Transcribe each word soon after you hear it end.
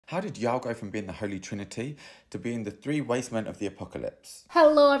How did y'all go from being the Holy Trinity to being the three waste men of the apocalypse?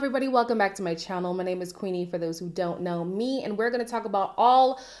 Hello everybody, welcome back to my channel. My name is Queenie for those who don't know me, and we're going to talk about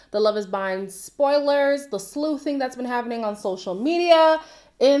all the Love is Blind spoilers, the sleuthing that's been happening on social media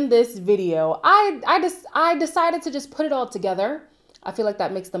in this video. I decided to just put it all together. I feel like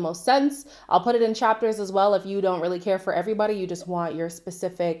that makes the most sense. I'll put it in chapters as well if you don't really care for everybody, you just want your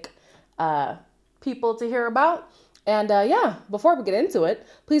specific people to hear about. And yeah, before we get into it,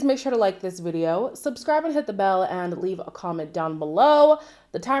 please make sure to like this video, subscribe and hit the bell, and leave a comment down below.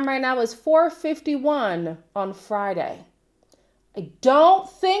 The time right now is 4:51 on Friday. I don't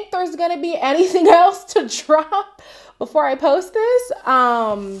think there's going to be anything else to drop before I post this.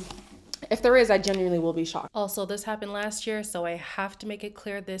 If there is, I genuinely will be shocked. Also, this happened last year, so I have to make it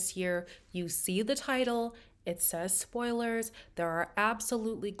clear this year. You see the title. It says spoilers. There are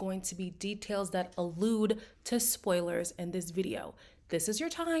absolutely going to be details that allude to spoilers in this video. This is your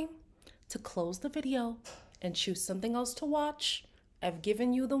time to close the video and choose something else to watch. I've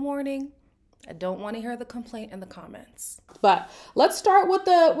given you the warning. I don't want to hear the complaint in the comments. But let's start with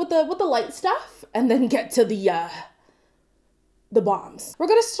the light stuff and then get to the bombs. We're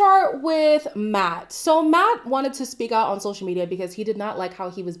gonna start with Matt. So Matt wanted to speak out on social media because he did not like how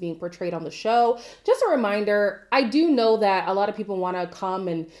he was being portrayed on the show. Just a reminder, I do know that a lot of people want to come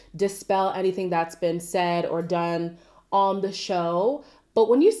and dispel anything that's been said or done on the show. But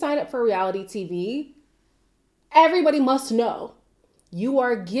when you sign up for reality TV, everybody must know you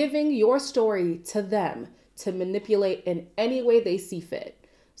are giving your story to them to manipulate in any way they see fit.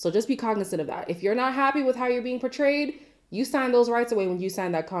 So just be cognizant of that. If you're not happy with how you're being portrayed, you signed those rights away when you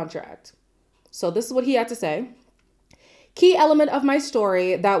signed that contract. So this is what he had to say. Key element of my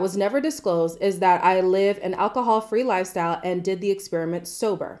story that was never disclosed is that I live an alcohol-free lifestyle and did the experiment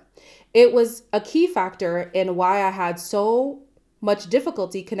sober. It was a key factor in why I had so much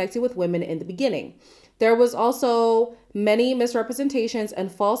difficulty connecting with women in the beginning. There was also many misrepresentations and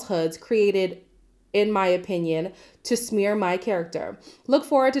falsehoods created, in my opinion, to smear my character. Look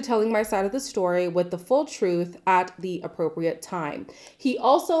forward to telling my side of the story with the full truth at the appropriate time. He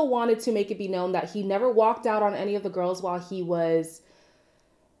also wanted to make it be known that he never walked out on any of the girls while he was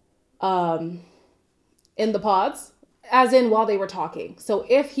in the pods, as in while they were talking. So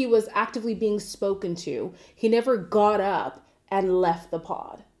if he was actively being spoken to, he never got up and left the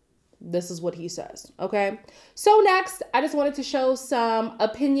pod. This is what he says, okay? So next, I just wanted to show some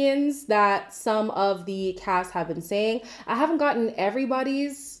opinions that some of the cast have been saying. I haven't gotten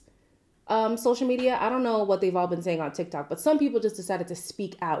everybody's social media. I don't know what they've all been saying on TikTok, but some people just decided to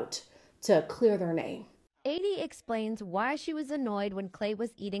speak out to clear their name. AD explains why she was annoyed when Clay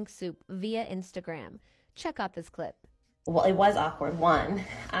was eating soup via Instagram. Check out this clip. Well, it was awkward, one.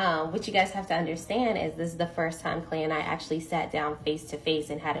 What you guys have to understand is this is the first time Clay and I actually sat down face to face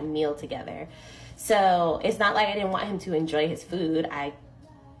and had a meal together. So it's not like I didn't want him to enjoy his food.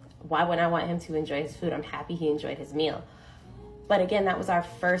 Why wouldn't I want him to enjoy his food? I'm happy he enjoyed his meal. But again, that was our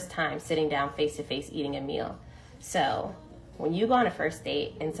first time sitting down face to face eating a meal. So when you go on a first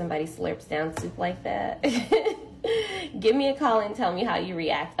date and somebody slurps down soup like that, give me a call and tell me how you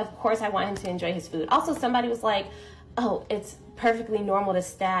react. Of course, I want him to enjoy his food. Also, somebody was like, oh, it's perfectly normal to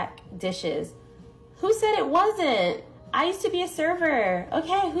stack dishes. Who said it wasn't? I used to be a server.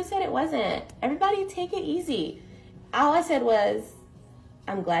 Okay, who said it wasn't? Everybody take it easy. All I said was,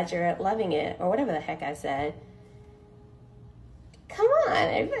 I'm glad you're loving it, or whatever the heck I said. Come on,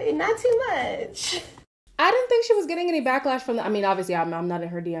 everybody, not too much. I didn't think she was getting any backlash from the, I mean, obviously I'm not in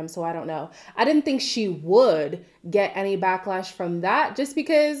her DM, so I don't know. I didn't think she would get any backlash from that just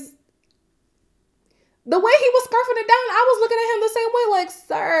because the way he was scarfing it down, I was looking at him the same way, like,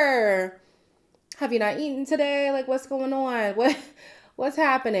 sir, have you not eaten today? Like, what's going on? What's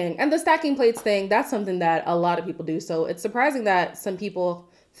happening? And the stacking plates thing, that's something that a lot of people do. So it's surprising that some people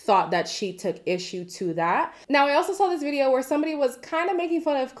thought that she took issue to that. Now, I also saw this video where somebody was kind of making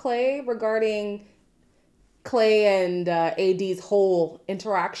fun of Clay regarding Clay and AD's whole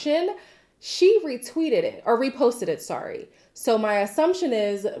interaction. She retweeted it, or reposted it, sorry. So my assumption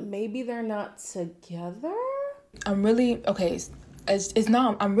is maybe they're not together? I'm really, okay, it's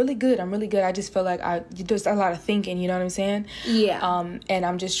not, I'm really good. I just feel like there's a lot of thinking, you know what I'm saying? Yeah. And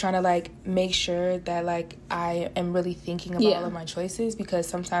I'm just trying to, like, make sure that, like, I am really thinking about all of my choices, because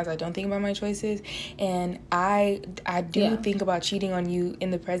sometimes I don't think about my choices. And I do think about cheating on you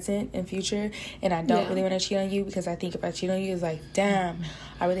in the present and future, and I don't really want to cheat on you, because I think if I cheat on you, it's like, damn,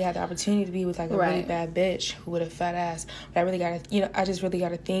 I really had the opportunity to be with, like, a really bad bitch who with a fat ass. But I really gotta, you know, I just really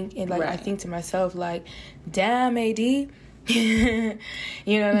gotta think, and, like, I think to myself, like, damn, AD, you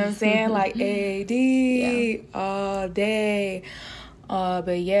know what I'm saying? Like, AD all day.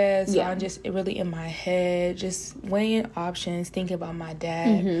 But yeah, so I'm just really in my head, just weighing options, thinking about my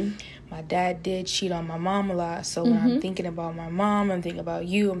dad. My dad did cheat on my mom a lot. So when I'm thinking about my mom, I'm thinking about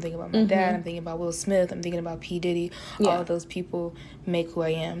you, I'm thinking about my dad, I'm thinking about Will Smith, I'm thinking about P. Diddy. All of those people make who I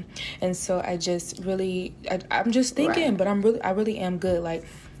am. And so I just really, I'm just thinking, but I really am good. Like,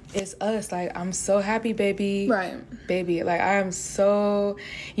 it's us. Like, I'm so happy, baby. Right. Baby. Like, I am so,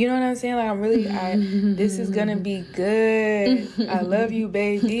 you know what I'm saying? Like, I'm really, this is gonna be good. I love you,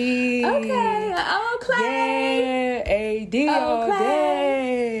 baby. Okay. Yeah, AD all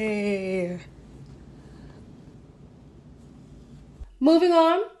day. Moving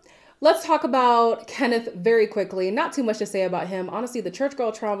on. Let's talk about Kenneth very quickly. Not too much to say about him. Honestly, the church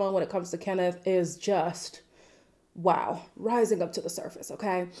girl trauma when it comes to Kenneth is just, wow, rising up to the surface,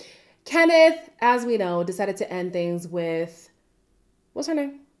 okay? Kenneth, as we know, decided to end things with, what's her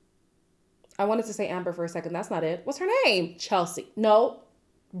name? I wanted to say Amber for a second. That's not it. What's her name? Chelsea. No,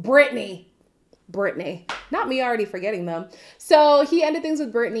 Brittney. Not me already forgetting them. So he ended things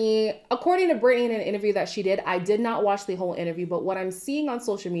with Brittney. According to Brittney in an interview that she did, I did not watch the whole interview, but what I'm seeing on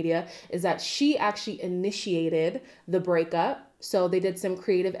social media is that she actually initiated the breakup. So they did some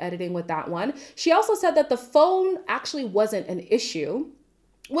creative editing with that one. She also said that the phone actually wasn't an issue,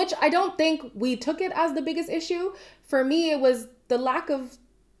 which I don't think we took it as the biggest issue. For me, it was the lack of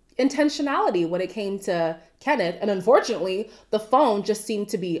intentionality when it came to Kenneth. And unfortunately, the phone just seemed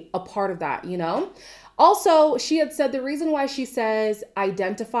to be a part of that, you know? Also, she had said the reason why she says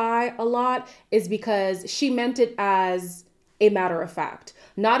identify a lot is because she meant it as a matter of fact,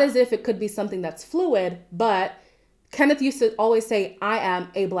 not as if it could be something that's fluid, but Kenneth used to always say, I am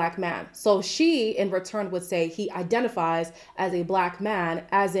a black man. So she, in return, would say he identifies as a black man,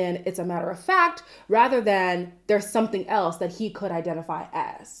 as in it's a matter of fact, rather than there's something else that he could identify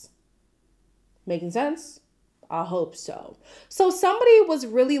as. Making sense? I hope so. So somebody was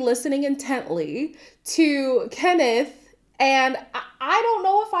really listening intently to Kenneth, and I don't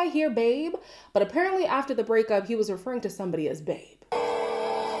know if I hear babe, but apparently after the breakup, he was referring to somebody as babe. Hey,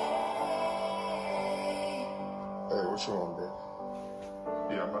 what you want, babe?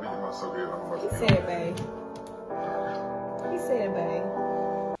 Yeah, I'm about to get myself here. He said babe. He said babe.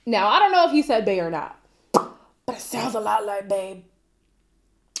 Now, I don't know if he said babe or not, but it sounds a lot like babe.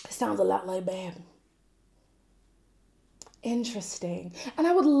 It sounds a lot like babe. Interesting. And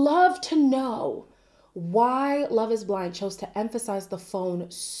I would love to know why Love is Blind chose to emphasize the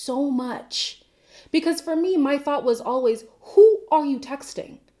phone so much. Because for me, my thought was always, who are you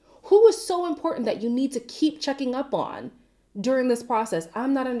texting? Who is so important that you need to keep checking up on during this process?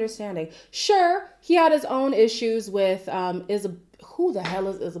 I'm not understanding. Sure, he had his own issues with who the hell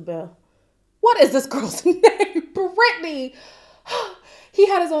is Isabel? What is this girl's name? Brittney. He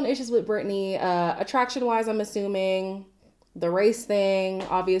had his own issues with Brittney, attraction-wise, I'm assuming. The race thing,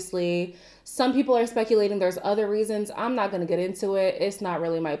 obviously. Some people are speculating there's other reasons. I'm not going to get into it. It's not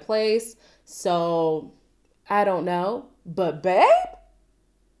really my place. So, I don't know. But babe?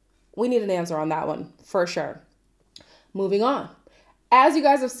 We need an answer on that one, for sure. Moving on. As you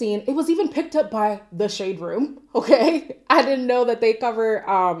guys have seen, it was even picked up by The Shade Room, okay? I didn't know that they cover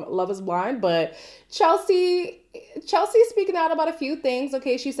Love is Blind, but Chelsea's speaking out about a few things,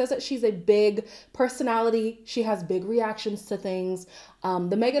 okay? She says that she's a big personality. She has big reactions to things.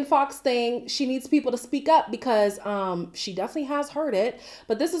 The Megan Fox thing, she needs people to speak up because she definitely has heard it.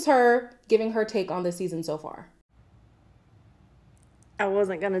 But this is her giving her take on this season so far. I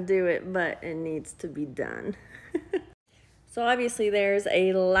wasn't going to do it, but it needs to be done. So obviously there's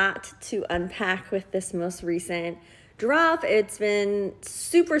a lot to unpack with this most recent drop. It's been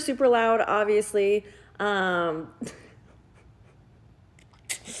super, super loud, obviously. So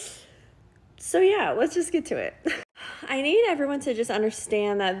yeah, let's just get to it. I need everyone to just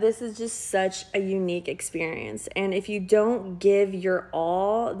understand that this is just such a unique experience. And if you don't give your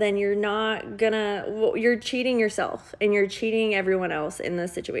all, then you're not gonna, well, you're cheating yourself and you're cheating everyone else in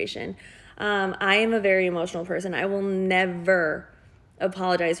this situation. I am a very emotional person. I will never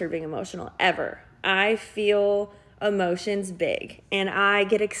apologize for being emotional, ever. I feel emotions big and I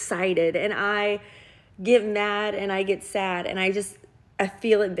get excited and I get mad and I get sad and I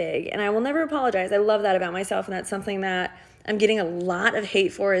feel it big and I will never apologize. I love that about myself, and that's something that I'm getting a lot of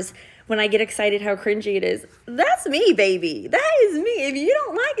hate for, is when I get excited how cringy it is. That's me, baby. That is me. If you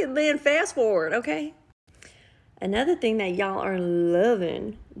don't like it, then fast forward, okay? Another thing that y'all are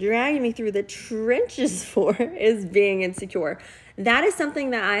loving, dragging me through the trenches for, is being insecure. That is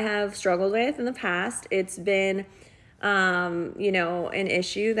something that I have struggled with in the past. It's been, you know, an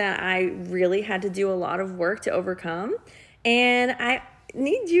issue that I really had to do a lot of work to overcome. And I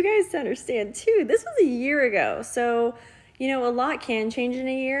need you guys to understand too, this was a year ago. So, You know, a lot can change in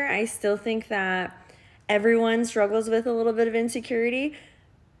a year. I still think that everyone struggles with a little bit of insecurity.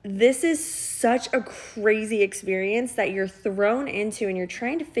 This is such a crazy experience that you're thrown into, and you're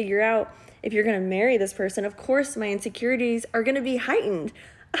trying to figure out if you're going to marry this person. Of course, my insecurities are going to be heightened.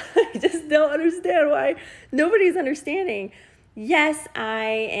 I just don't understand why nobody's understanding. Yes, I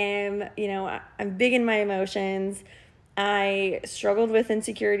am, I'm big in my emotions. I struggled with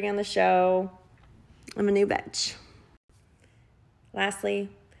insecurity on the show. I'm a new bitch. Lastly,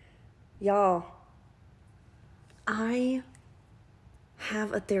 y'all, I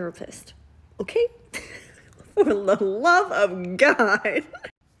have a therapist, okay? For the love of God.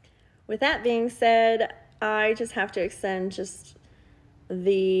 With that being said, I just have to extend just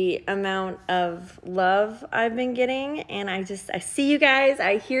the amount of love I've been getting, and I see you guys,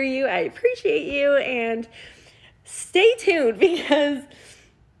 I hear you, I appreciate you, and stay tuned because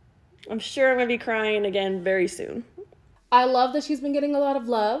I'm sure I'm going to be crying again very soon. I love that she's been getting a lot of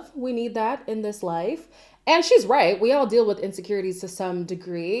love. We need that in this life. And she's right. We all deal with insecurities to some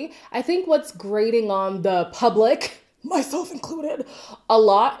degree. I think what's grating on the public, myself included, a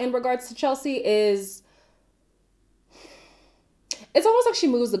lot in regards to Chelsea is it's almost like she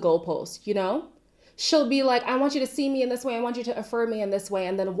moves the goalpost, you know? She'll be like, I want you to see me in this way. I want you to affirm me in this way.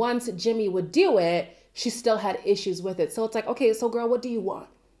 And then once Jimmy would do it, she still had issues with it. So it's like, okay, so girl, what do you want?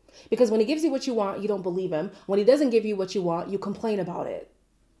 Because when he gives you what you want, you don't believe him. When he doesn't give you what you want, you complain about it.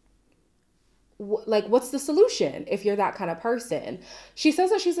 Like, what's the solution if you're that kind of person? She says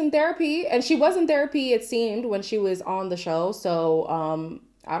that she's in therapy, and she was in therapy, it seemed, when she was on the show. So,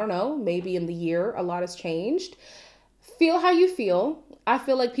 I don't know, maybe in the year, a lot has changed. Feel how you feel. I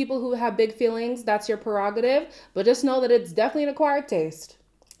feel like people who have big feelings, that's your prerogative, but just know that it's definitely an acquired taste.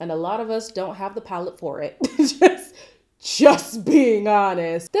 And a lot of us don't have the palate for it. Just being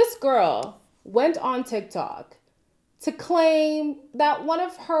honest. This girl went on TikTok to claim that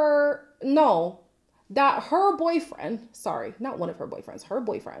her boyfriend, sorry, not one of her boyfriends, her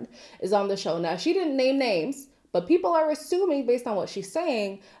boyfriend is on the show. Now, she didn't name names, but people are assuming based on what she's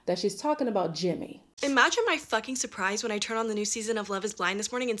saying that she's talking about Jimmy. Imagine my fucking surprise when I turn on the new season of Love is Blind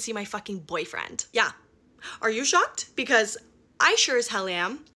this morning and see my fucking boyfriend. Yeah. Are you shocked? Because I sure as hell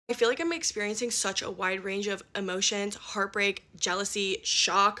am. I feel like I'm experiencing such a wide range of emotions, heartbreak, jealousy,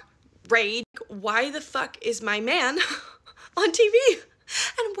 shock, rage. Why the fuck is my man on TV?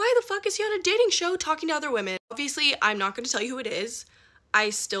 And why the fuck is he on a dating show talking to other women? Obviously, I'm not going to tell you who it is.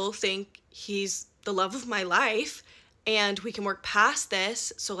 I still think he's the love of my life, and we can work past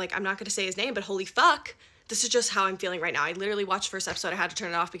this. So, like, I'm not going to say his name, but holy fuck, this is just how I'm feeling right now. I literally watched the first episode. I had to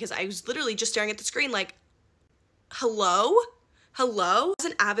turn it off because I was literally just staring at the screen like, hello? Hello? As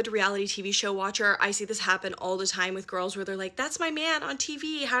an avid reality TV show watcher, I see this happen all the time with girls where they're like, that's my man on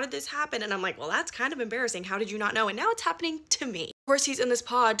TV. How did this happen? And I'm like, well, that's kind of embarrassing. How did you not know? And now it's happening to me. Of course, he's in this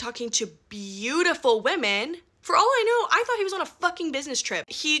pod talking to beautiful women. For all I know, I thought he was on a fucking business trip.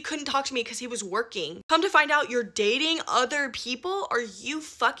 He couldn't talk to me because he was working. Come to find out you're dating other people? Are you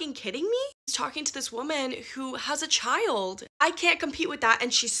fucking kidding me? He's talking to this woman who has a child. I can't compete with that,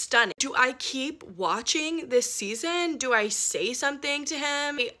 and she's stunning. Do I keep watching this season? Do I say something to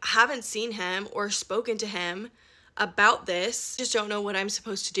him? I haven't seen him or spoken to him about this. Just don't know what I'm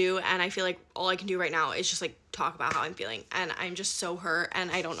supposed to do, and I feel like all I can do right now is just like talk about how I'm feeling, and I'm just so hurt, and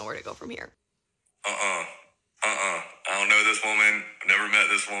I don't know where to go from here. I don't know this woman. I've never met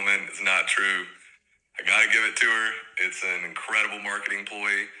this woman. It's not true. I gotta give it to her. It's an incredible marketing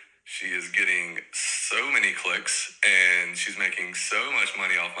ploy. She is getting so many clicks, and she's making so much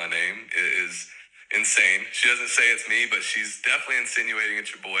money off my name. It is insane. She doesn't say it's me, but she's definitely insinuating it's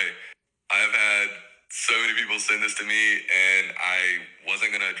your boy. I've had so many people send this to me, and I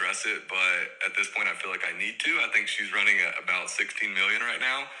wasn't going to address it, but at this point, I feel like I need to. I think she's running at about 16 million right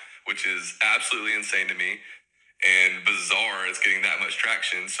now, which is absolutely insane to me. And bizarre, it's getting that much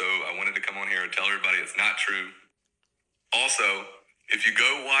traction. So I wanted to come on here and tell everybody it's not true. Also, if you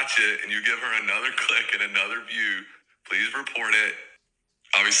go watch it and you give her another click and another view, please report it.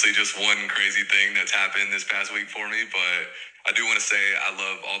 Obviously, just one crazy thing that's happened this past week for me, but I do want to say I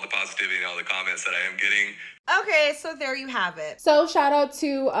love all the positivity and all the comments that I am getting. Okay, so there you have it. So shout out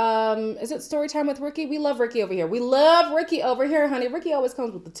to, is it Storytime with Ricky? We love Ricky over here. We love Ricky over here, honey. Ricky always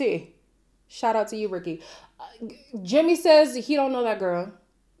comes with the tea. Shout out to you, Ricky. Jimmy says he don't know that girl.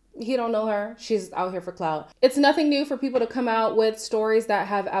 He don't know her. She's out here for clout. It's nothing new for people to come out with stories that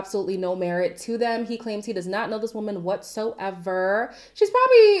have absolutely no merit to them. He claims he does not know this woman whatsoever. She's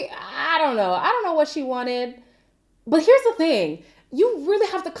probably, I don't know what she wanted. But here's the thing. You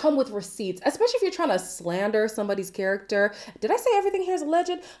really have to come with receipts, especially if you're trying to slander somebody's character. Did I say everything here is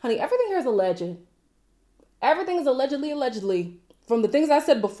alleged? Honey, everything here is alleged. Everything is allegedly. From the things I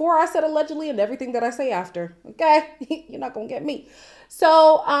said before I said allegedly and everything that I say after. Okay? You're not going to get me.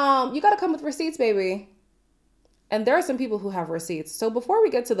 So you got to come with receipts, baby. And there are some people who have receipts. So before we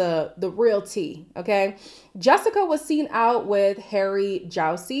get to the real tea, okay? Jessica was seen out with Harry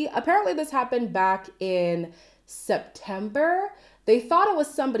Jeramey. Apparently this happened back in September. They thought it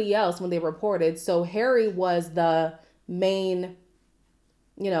was somebody else when they reported. So Harry was the main,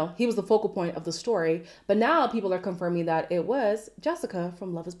 he was the focal point of the story. But now people are confirming that it was Jessica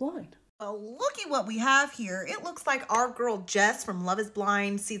from Love is Blind. Well, looky what we have here. It looks like our girl Jess from Love is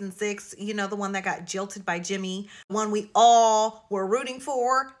Blind season 6, the one that got jilted by Jimmy, one we all were rooting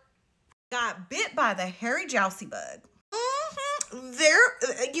for, got bit by the Harry Jeramey bug. There,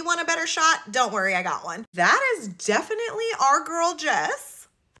 you want a better shot? Don't worry, I got one. That is definitely our girl Jess.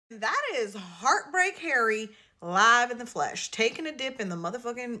 That is Heartbreak Harry live in the flesh, taking a dip in the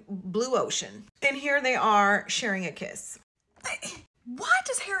motherfucking blue ocean. And here they are sharing a kiss. Why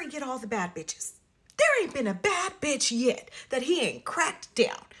does Harry get all the bad bitches? There ain't been a bad bitch yet that he ain't cracked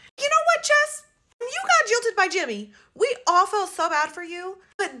down. You know what, Jess? When you got jilted by Jimmy, we all felt so bad for you.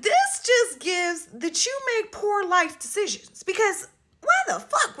 But this just gives that you make poor life decisions. Because why the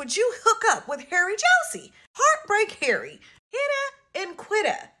fuck would you hook up with Harry Jeramey? Heartbreak Harry. Hitta and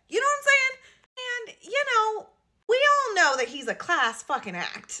quitta. You know what I'm saying? And, we all know that he's a class fucking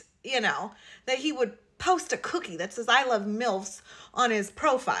act. That he would post a cookie that says I love MILFs on his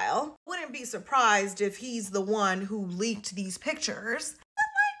profile. Wouldn't be surprised if he's the one who leaked these pictures.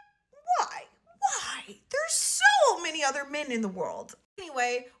 But why? There's so many other men in the world.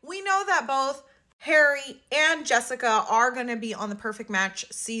 Anyway, we know that both Harry and Jessica are going to be on The Perfect Match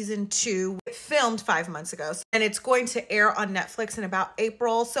season 2. It filmed 5 months ago, and it's going to air on Netflix in about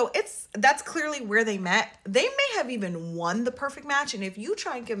April. So that's clearly where they met. They may have even won The Perfect Match. And if you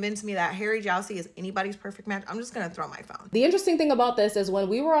try and convince me that Harry Jeramey is anybody's perfect match, I'm just going to throw my phone. The interesting thing about this is when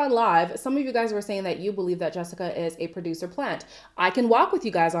we were on live, some of you guys were saying that you believe that Jessica is a producer plant. I can walk with you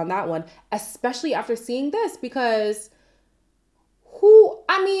guys on that one, especially after seeing this, because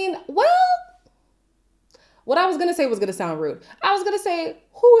what I was going to say was going to sound rude. I was going to say,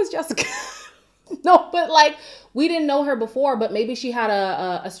 who is Jessica? No, but we didn't know her before, but maybe she had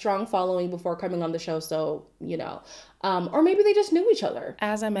a strong following before coming on the show. So, or maybe they just knew each other.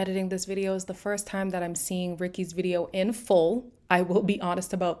 As I'm editing this video, is the first time that I'm seeing Ricky's video in full. I will be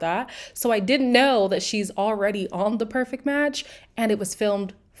honest about that. So I didn't know that she's already on The Perfect Match, and it was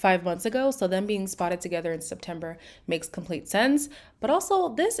filmed 5 months ago, so them being spotted together in September makes complete sense. But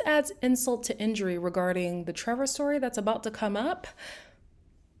also, this adds insult to injury regarding the Trevor story that's about to come up.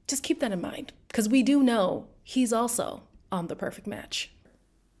 Just keep that in mind, because we do know he's also on The Perfect Match.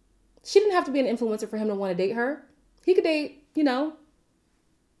 She didn't have to be an influencer for him to want to date her. He could date,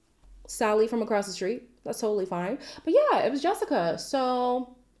 Sally from across the street. That's totally fine. But yeah, it was Jessica.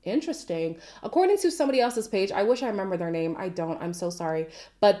 So interesting. According to somebody else's page, I wish I remember their name. I don't. I'm so sorry.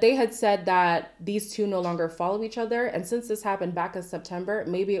 But they had said that these two no longer follow each other. And since this happened back in September,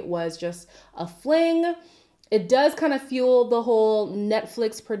 maybe it was just a fling. It does kind of fuel the whole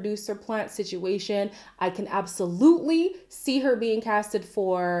Netflix producer plant situation. I can absolutely see her being casted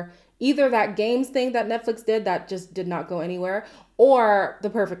for either that games thing that Netflix did that just did not go anywhere, or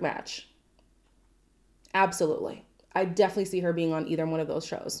The Perfect Match. Absolutely. I definitely see her being on either one of those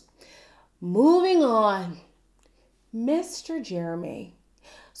shows. Moving on, Mr. Jeramey.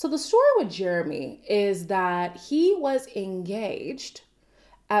 So the story with Jeramey is that he was engaged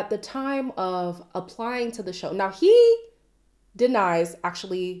at the time of applying to the show. Now, he denies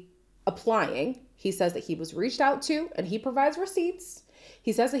actually applying. He says that he was reached out to, and he provides receipts.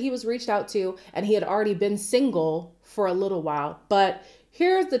 He says that he was reached out to, and he had already been single for a little while. But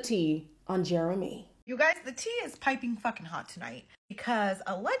here's the tea on Jeramey. You guys, the tea is piping fucking hot tonight because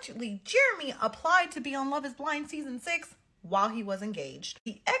allegedly Jeramey applied to be on Love is Blind season 6 while he was engaged.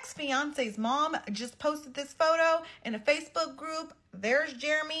 The ex-fiance's mom just posted this photo in a Facebook group. There's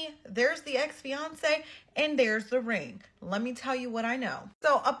Jeramey, there's the ex-fiance, and there's the ring. Let me tell you what I know.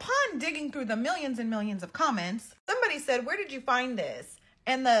 So upon digging through the millions and millions of comments, somebody said, "Where did you find this?"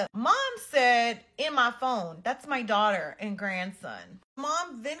 And the mom said, "In my phone. That's my daughter and grandson."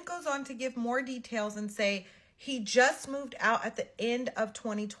 Mom then goes on to give more details and say he just moved out at the end of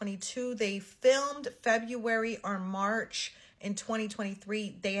 2022. They filmed February or March in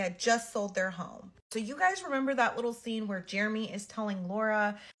 2023. They had just sold their home. So you guys remember that little scene where Jeramey is telling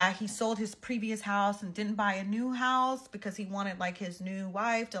Laura he sold his previous house and didn't buy a new house because he wanted his new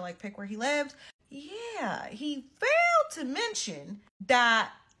wife to pick where he lived? Yeah, he failed to mention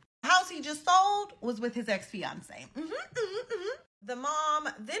that house he just sold was with his ex-fiance. The mom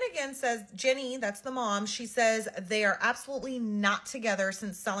then again says, Jenny, that's the mom, she says they are absolutely not together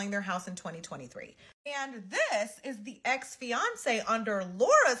since selling their house in 2023. And this is the ex-fiance under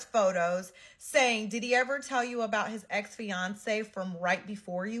Laura's photos saying, did he ever tell you about his ex-fiance from right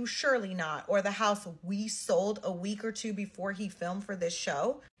before you? Surely not. Or the house we sold a week or two before he filmed for this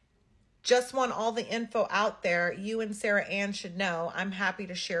show? Just want all the info out there. You and Sarah Ann should know. I'm happy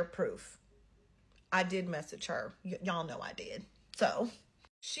to share proof. I did message her. Y'all know I did. So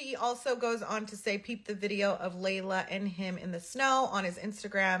she also goes on to say, peep the video of Layla and him in the snow on his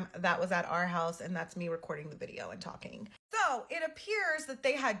Instagram. That was at our house, and that's me recording the video and talking. So it appears that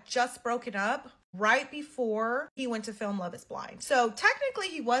they had just broken up right before he went to film Love is Blind. So technically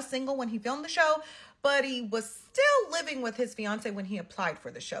he was single when he filmed the show, but he was still living with his fiance when he applied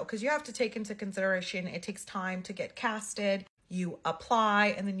for the show. Because you have to take into consideration, it takes time to get casted. You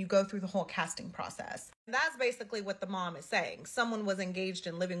apply, and then you go through the whole casting process. And that's basically what the mom is saying. Someone was engaged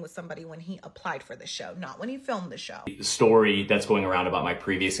and living with somebody when he applied for the show, not when he filmed the show. The story that's going around about my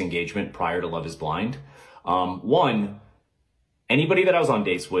previous engagement prior to Love is Blind. One, anybody that I was on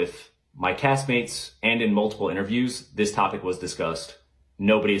dates with, my castmates, and in multiple interviews, this topic was discussed.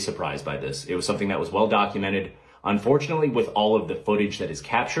 Nobody is surprised by this. It was something that was well documented. Unfortunately, with all of the footage that is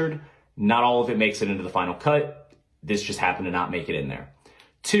captured, not all of it makes it into the final cut. This just happened to not make it in there.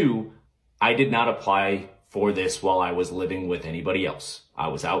 Two, I did not apply for this while I was living with anybody else. I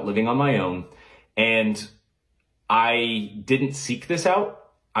was out living on my own, and I didn't seek this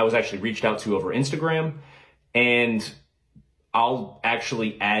out. I was actually reached out to over Instagram, and I'll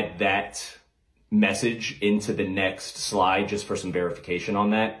actually add that message into the next slide just for some verification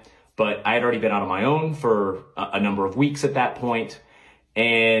on that. But I had already been out on my own for a number of weeks at that point,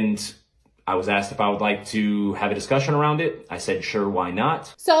 and I was asked if I would like to have a discussion around it. I said, sure, why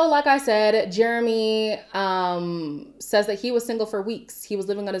not? So like I said, Jeramey says that he was single for weeks. He was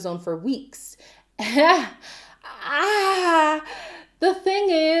living on his own for weeks. The thing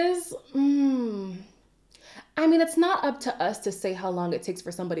is, I mean, it's not up to us to say how long it takes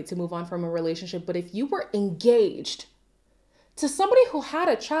for somebody to move on from a relationship. But if you were engaged to somebody who had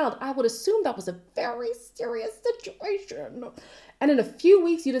a child, I would assume that was a very serious situation. And in a few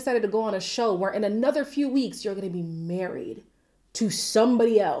weeks, you decided to go on a show where in another few weeks, you're going to be married to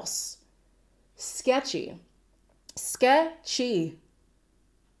somebody else. Sketchy. Sketchy.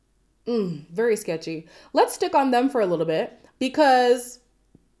 Very sketchy. Let's stick on them for a little bit because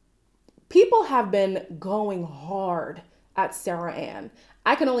people have been going hard at Sarah Ann.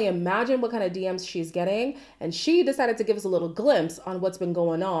 I can only imagine what kind of DMs she's getting, and she decided to give us a little glimpse on what's been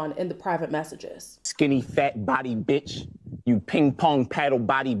going on in the private messages. Skinny fat body bitch, you ping pong paddle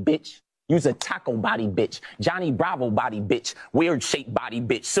body bitch, you's a taco body bitch, Johnny Bravo body bitch, weird shaped body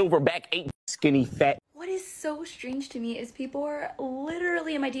bitch, silverback 8 skinny fat. What is so strange to me is people are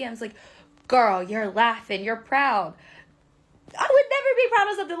literally in my DMs like, girl, you're laughing, you're proud. I would never be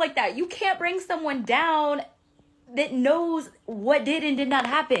proud of something like that. You can't bring someone down that knows what did and did not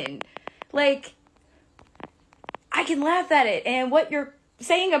happen. Like, I can laugh at it and what you're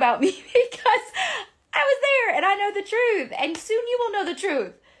saying about me because I was there and I know the truth. And soon you will know the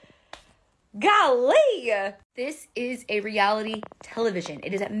truth. Golly! This is a reality television.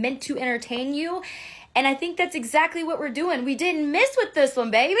 It is meant to entertain you. And I think that's exactly what we're doing. We didn't miss with this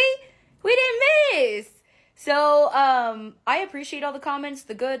one, baby. We didn't miss. So, I appreciate all the comments,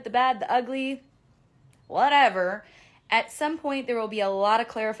 the good, the bad, the ugly, whatever. At some point, there will be a lot of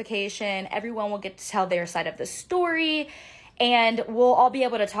clarification. Everyone will get to tell their side of the story, and we'll all be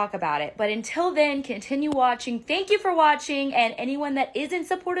able to talk about it. But until then, continue watching. Thank you for watching, and anyone that is in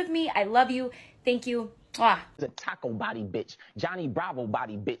support of me, I love you. Thank you. Mwah. The taco body bitch, Johnny Bravo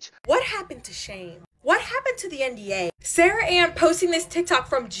body bitch. What happened to Shane? What happened to the NDA? Sarah Ann posting this TikTok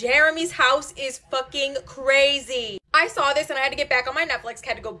from Jeramey's house is fucking crazy. I saw this and I had to get back on my Netflix.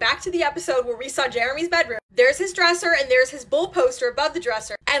 Had to go back to the episode where we saw Jeramey's bedroom. There's his dresser and there's his bull poster above the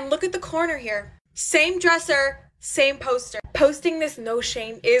dresser. And look at the corner here. Same dresser, same poster. Posting this no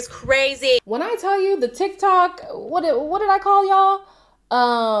shame is crazy. When I tell you the TikTok, what did I call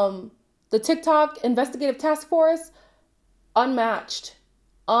y'all? The TikTok investigative task force, unmatched.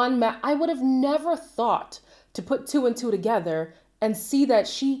 I would have never thought to put two and two together and see that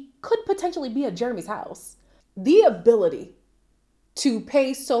she could potentially be at Jeramey's house. The ability to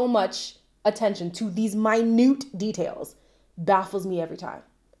pay so much attention to these minute details baffles me every time.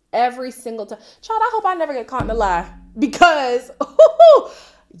 Every single time. Child, I hope I never get caught in a lie because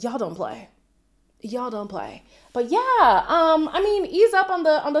y'all don't play. Y'all don't play. But yeah, I mean, ease up on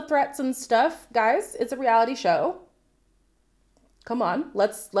the threats and stuff, guys. It's a reality show. Come on,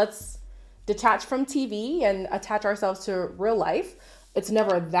 let's detach from TV and attach ourselves to real life. It's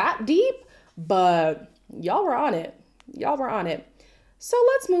never that deep, but y'all were on it. Y'all were on it. So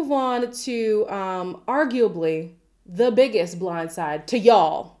let's move on to arguably the biggest blindside to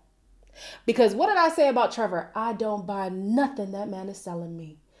y'all. Because what did I say about Trevor? I don't buy nothing that man is selling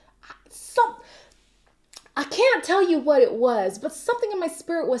me. I can't tell you what it was, but something in my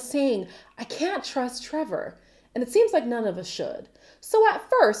spirit was saying, I can't trust Trevor. And it seems like none of us should. So at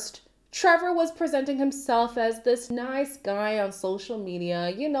first, Trevor was presenting himself as this nice guy on social media.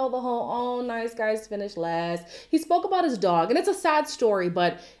 You know, the whole, oh, nice guys finish last. He spoke about his dog, and it's a sad story,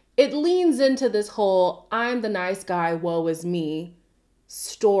 but it leans into this whole, I'm the nice guy, woe is me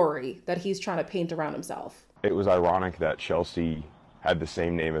story that he's trying to paint around himself. It was ironic that Chelsea had the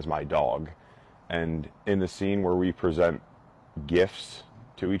same name as my dog. And in the scene where we present gifts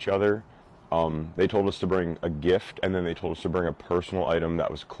to each other, they told us to bring a gift, and then they told us to bring a personal item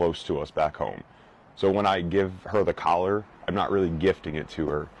that was close to us back home. So when I give her the collar, I'm not really gifting it to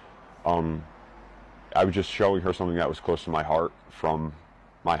her. I was just showing her something that was close to my heart from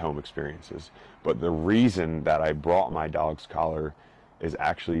my home experiences. But the reason that I brought my dog's collar is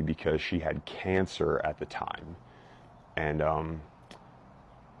actually because she had cancer at the time. And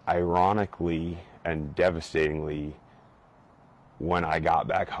ironically and devastatingly, when I got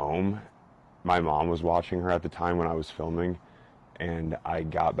back home, my mom was watching her at the time when I was filming, and I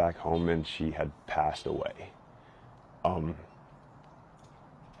got back home and she had passed away.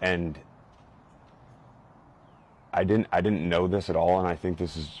 And I didn't know this at all, and I think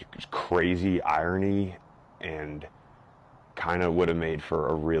this is crazy irony and kind of would have made for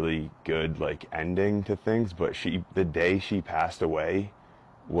a really good like ending to things, but the day she passed away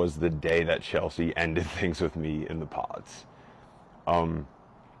was the day that Chelsea ended things with me in the pods.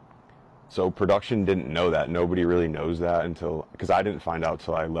 So production didn't know that. Nobody really knows that until, because I didn't find out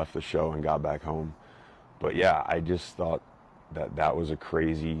till I left the show and got back home. But yeah, I just thought that was a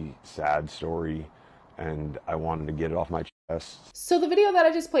crazy, sad story, and I wanted to get it off my chest. So the video that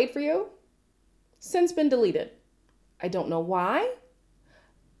I just played for you, since been deleted. I don't know why.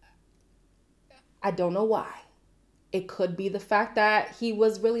 I don't know why. It could be the fact that he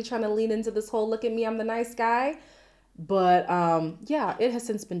was really trying to lean into this whole, look at me, I'm the nice guy. But yeah, it has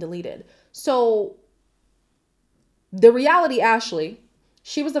since been deleted. So the reality Ashley,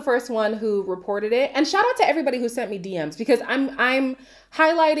 she was the first one who reported it. And shout out to everybody who sent me DMs, because I'm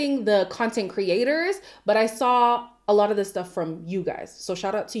highlighting the content creators, but I saw a lot of this stuff from you guys. So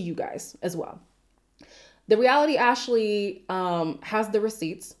shout out to you guys as well. The reality Ashley has the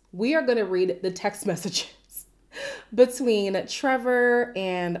receipts. We are going to read the text messages between Trevor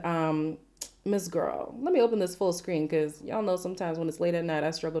and Miss Girl. Let me open this full screen, because y'all know sometimes when it's late at night, I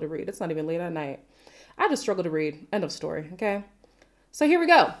struggle to read. It's not even late at night. I just struggle to read. End of story, okay? So here we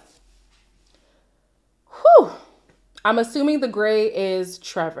go. Whew. I'm assuming the gray is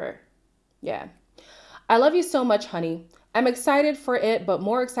Trevor. Yeah. I love you so much, honey. I'm excited for it, but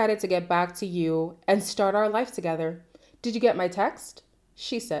more excited to get back to you and start our life together. Did you get my text?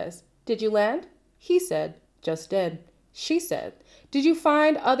 She says. Did you land? He said. Just did. She said. Did you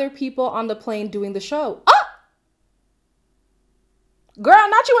find other people on the plane doing the show? Ah! Girl,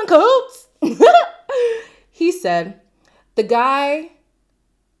 not you in cahoots. He said, the guy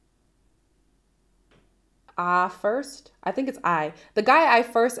The guy I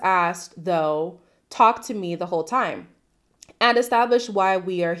first asked, though, talked to me the whole time and established why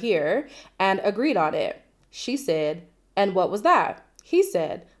we are here and agreed on it. She said, and what was that? He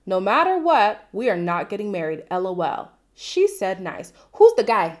said, no matter what, we are not getting married, LOL. She said, nice. Who's the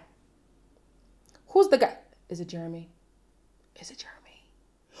guy? Who's the guy? Is it Jeramey? Is it Jeramey?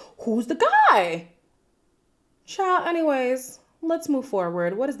 Who's the guy? Child, anyways, let's move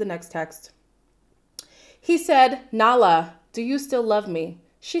forward. What is the next text? He said, Nala, do you still love me?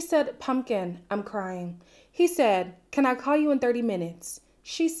 She said, Pumpkin, I'm crying. He said, can I call you in 30 minutes?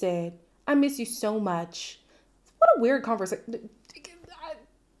 She said, I miss you so much. What a weird conversation.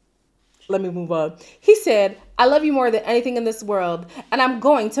 Let me move on. He said, I love you more than anything in this world, and I'm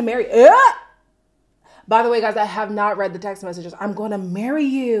going to marry. By the way, guys, I have not read the text messages. I'm going to marry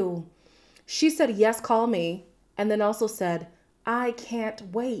you. She said, yes, call me. And then also said, I can't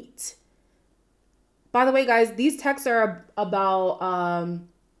wait. By the way, guys, these texts are about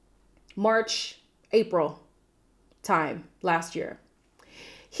March, April time last year.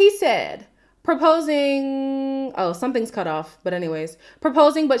 He said, proposing, oh, something's cut off, but anyways,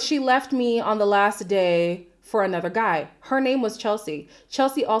 proposing, but she left me on the last day for another guy. Her name was Chelsea.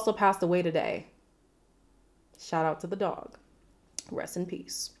 Chelsea also passed away today. Shout out to the dog. Rest in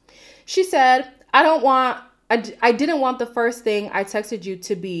peace. She said, I didn't want the first thing I texted you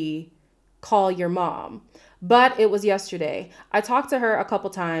to be, call your mom. But it was yesterday. I talked to her a couple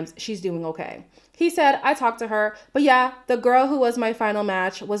times. She's doing okay. He said, I talked to her, but yeah, the girl who was my final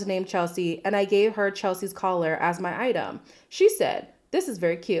match was named Chelsea, and I gave her Chelsea's collar as my item. She said, this is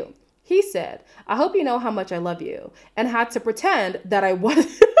very cute. He said, I hope you know how much I love you, and had to pretend that I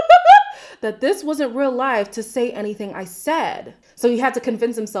was that this wasn't real life to say anything I said. So he had to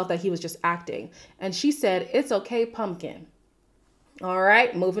convince himself that he was just acting. And she said, it's okay, pumpkin. All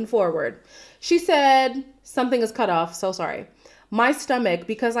right, moving forward. She said, something is cut off, so sorry. My stomach,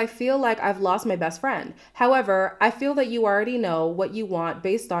 because I feel like I've lost my best friend. However, I feel that you already know what you want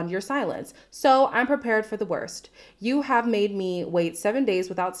based on your silence. So I'm prepared for the worst. You have made me wait 7 days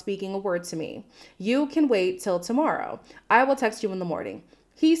without speaking a word to me. You can wait till tomorrow. I will text you in the morning.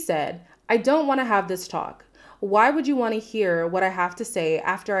 He said, I don't want to have this talk. Why would you want to hear what I have to say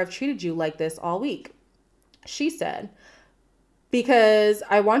after I've treated you like this all week? She said, because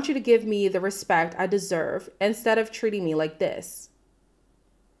I want you to give me the respect I deserve instead of treating me like this.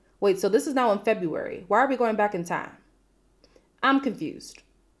 Wait, so this is now in February. Why are we going back in time? I'm confused,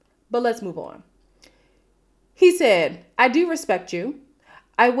 but let's move on. He said, I do respect you.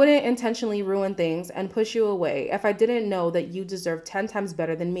 I wouldn't intentionally ruin things and push you away if I didn't know that you deserve 10 times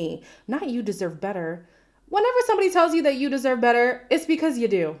better than me. Not you deserve better. Whenever somebody tells you that you deserve better, it's because you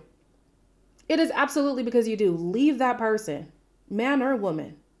do. It is absolutely because you do. Leave that person. Man or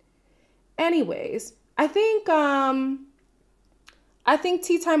woman. Anyways, I think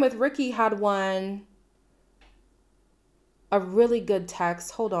Tea Time with Ricky had a really good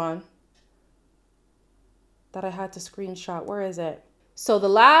text. Hold on. That I had to screenshot. Where is it? So the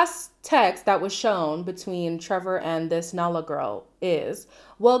last text that was shown between Trevor and this Nala girl is,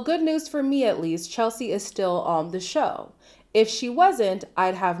 well, good news for me at least. Chelsea is still on the show. If she wasn't,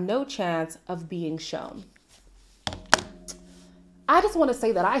 I'd have no chance of being shown. I just want to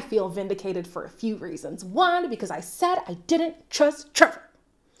say that I feel vindicated for a few reasons. One, because I said I didn't trust Trevor.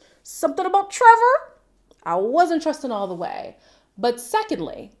 Something about Trevor, I wasn't trusting all the way. But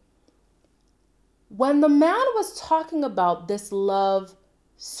secondly, when the man was talking about this love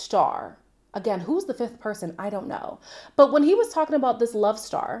star, again, who's the fifth person? I don't know. But when he was talking about this love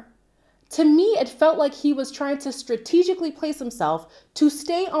star, to me, it felt like he was trying to strategically place himself to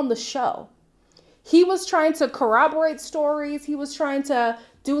stay on the show. He was trying to corroborate stories. He was trying to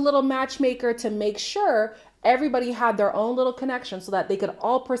do a little matchmaker to make sure everybody had their own little connection so that they could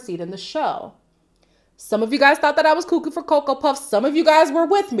all proceed in the show. Some of you guys thought that I was cuckoo for Cocoa Puffs. Some of you guys were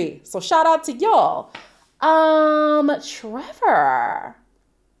with me. So shout out to y'all. Trevor.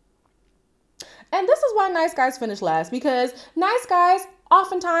 And this is why nice guys finish last, because nice guys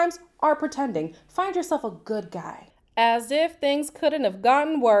oftentimes are pretending. Find yourself a good guy. As if things couldn't have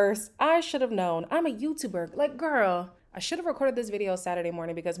gotten worse. I should have known. I'm a YouTuber. Like, girl, I should have recorded this video Saturday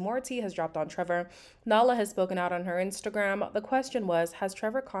morning because more tea has dropped on Trevor. Nala has spoken out on her Instagram. The question was, has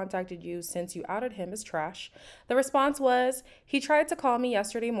Trevor contacted you since you outed him as trash? The response was, he tried to call me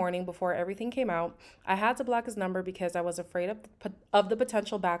yesterday morning before everything came out. I had to block his number because I was afraid of the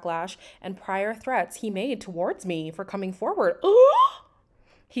potential backlash and prior threats he made towards me for coming forward.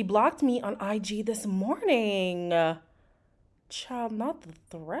 He blocked me on IG this morning. Child, not the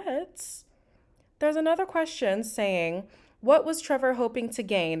threats. There's another question saying, what was Trevor hoping to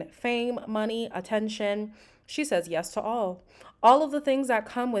gain? Fame, money, attention? She says yes to all. All of the things that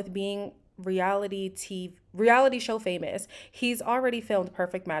come with being reality show famous. He's already filmed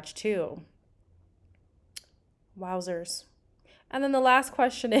Perfect Match too. Wowzers. And then the last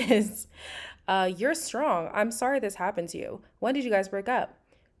question is, you're strong. I'm sorry this happened to you. When did you guys break up?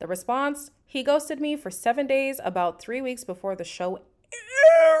 The response, he ghosted me for 7 days, about 3 weeks before the show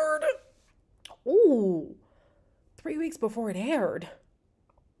aired. Ooh, 3 weeks before it aired.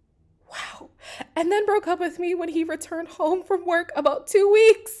 Wow. And then broke up with me when he returned home from work about 2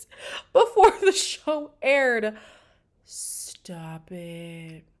 weeks before the show aired. Stop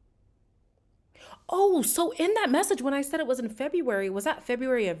it. Oh, so in that message when I said it was in February, was that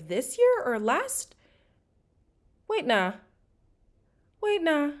February of this year or last? Wait, nah.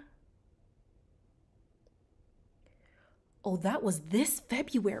 Oh, that was this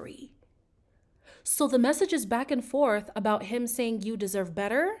February. So the messages back and forth about him saying you deserve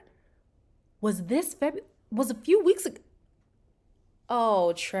better was a few weeks ago.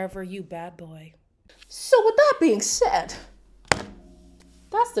 Oh, Trevor, you bad boy. So with that being said,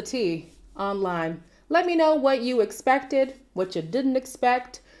 that's the tea online. Let me know what you expected, what you didn't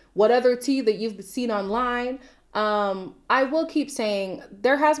expect, what other tea that you've seen online. I will keep saying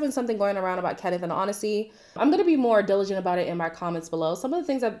there has been something going around about Kenneth, and honestly, I'm going to be more diligent about it in my comments below. Some of the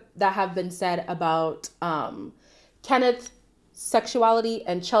things that have been said about Kenneth's sexuality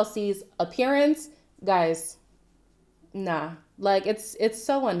and Chelsea's appearance, guys, nah. Like, it's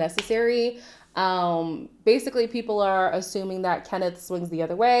so unnecessary. Basically, people are assuming that Kenneth swings the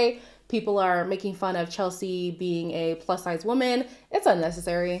other way. People are making fun of Chelsea being a plus-size woman. It's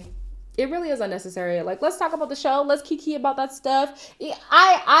unnecessary. It really is unnecessary. Like, let's talk about the show. Let's kiki about that stuff.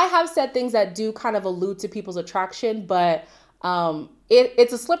 I have said things that do kind of allude to people's attraction, but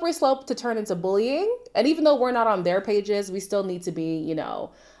it's a slippery slope to turn into bullying. And even though we're not on their pages, we still need to be, you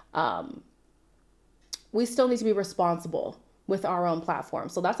know, we still need to be responsible with our own platform.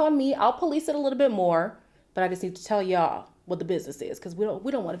 So that's on me. I'll police it a little bit more, but I just need to tell y'all what the business is, because we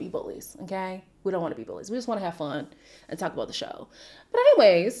don't want to be bullies, okay? We don't want to be bullies. We just want to have fun and talk about the show. But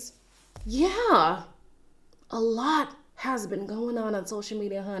anyways, yeah, a lot has been going on social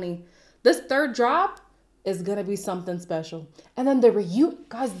media, honey. This third drop is gonna be something special. And then the reunion.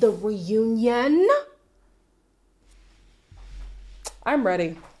 I'm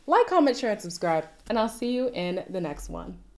ready. Like, comment, share, and subscribe. And I'll see you in the next one.